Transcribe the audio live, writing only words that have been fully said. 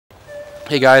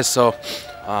Hey guys, so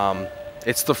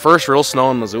it's the first real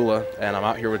snow in Missoula, and I'm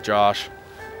out here with Josh.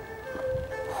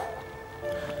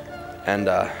 And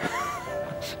I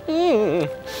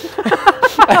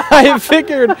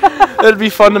figured it'd be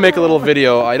fun to make a little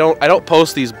video. I don't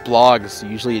post these blogs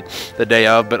usually the day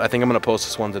of, but I think I'm gonna post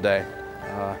this one today.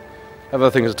 I have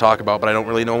other things to talk about, but I don't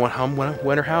really know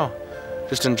when or how.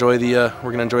 Just enjoy the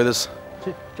we're gonna enjoy this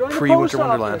pre-winter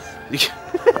Wonderland.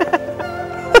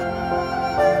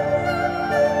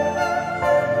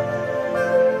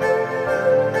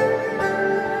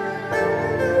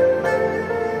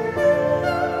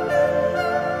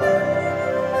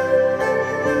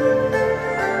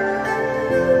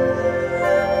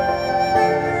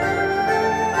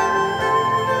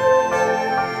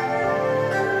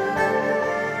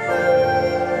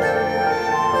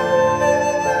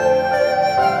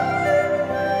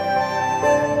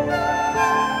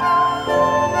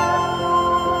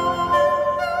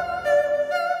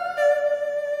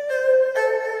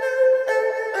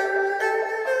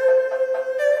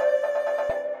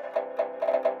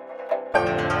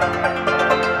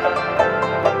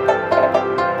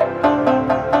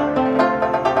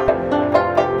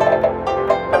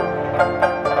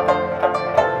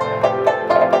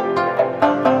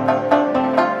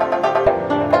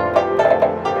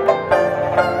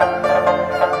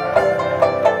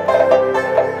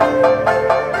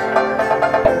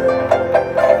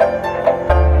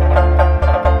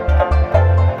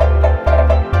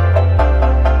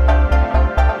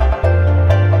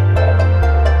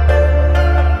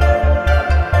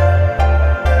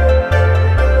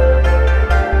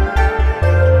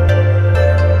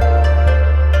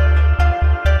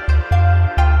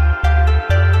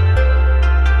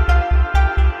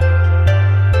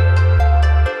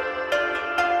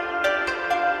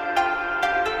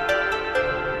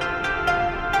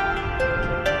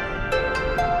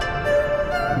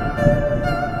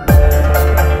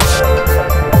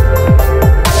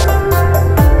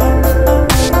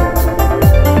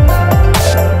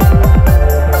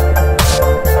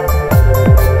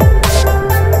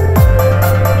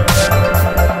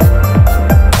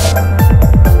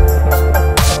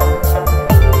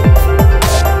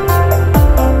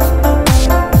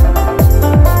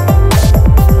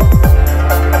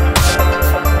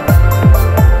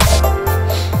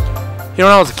 You know,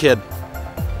 when I was a kid,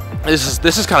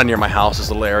 this is kind of near my house, this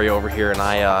little area over here, and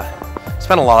I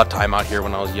spent a lot of time out here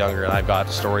when I was younger, and I've got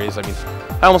stories. I mean,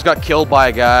 I almost got killed by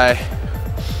a guy. He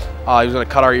was going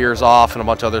to cut our ears off and a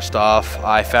bunch of other stuff.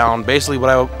 I found basically what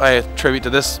I attribute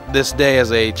to this day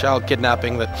as a child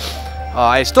kidnapping that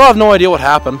I still have no idea what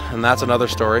happened, and that's another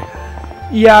story.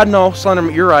 Yeah, no,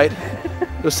 Slenderman, you're right.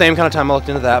 It was the same kind of time I looked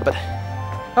into that, but I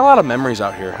had a lot of memories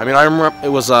out here. I mean, I remember it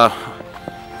was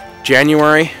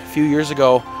January a few years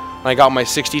ago when I got my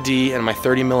 60D and my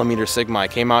 30mm Sigma. I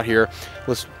came out here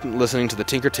listening to the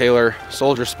Tinker Tailor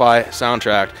Soldier Spy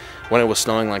soundtrack when it was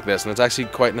snowing like this, and it's actually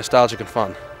quite nostalgic and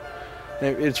fun.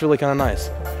 It's really kind of nice.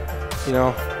 You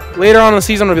know, later on in the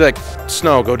season, I'm gonna be like,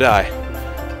 snow, go die.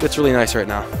 It's really nice right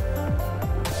now.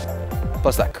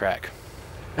 Plus that crack.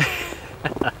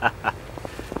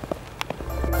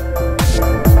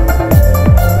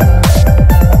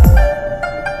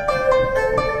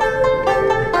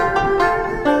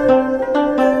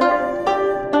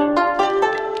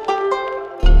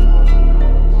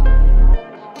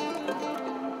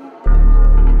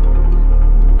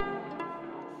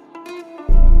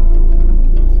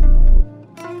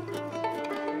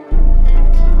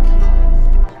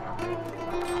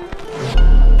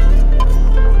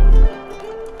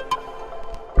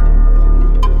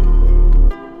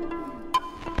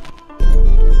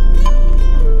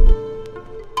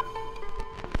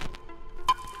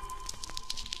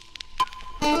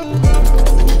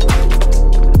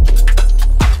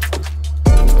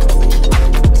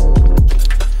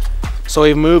 So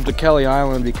we've moved to Kelly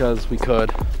Island because we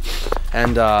could,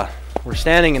 and we're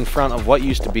standing in front of what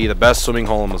used to be the best swimming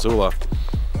hole in Missoula.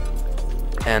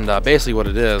 And basically what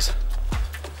it is,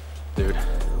 dude,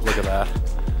 look at that.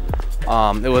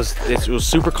 It was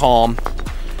super calm,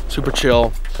 super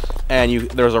chill, and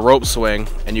there was a rope swing,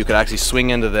 and you could actually swing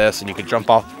into this, and you could jump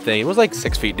off the thing. It was like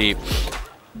 6 feet deep.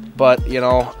 But you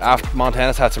know, after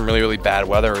Montana's had some really bad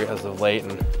weather as of late,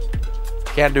 and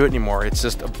can't do it anymore. It's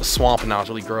just a swamp now. It's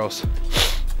really gross.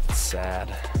 It's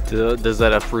sad. Does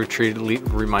that uproot tree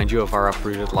remind you of our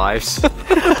uprooted lives?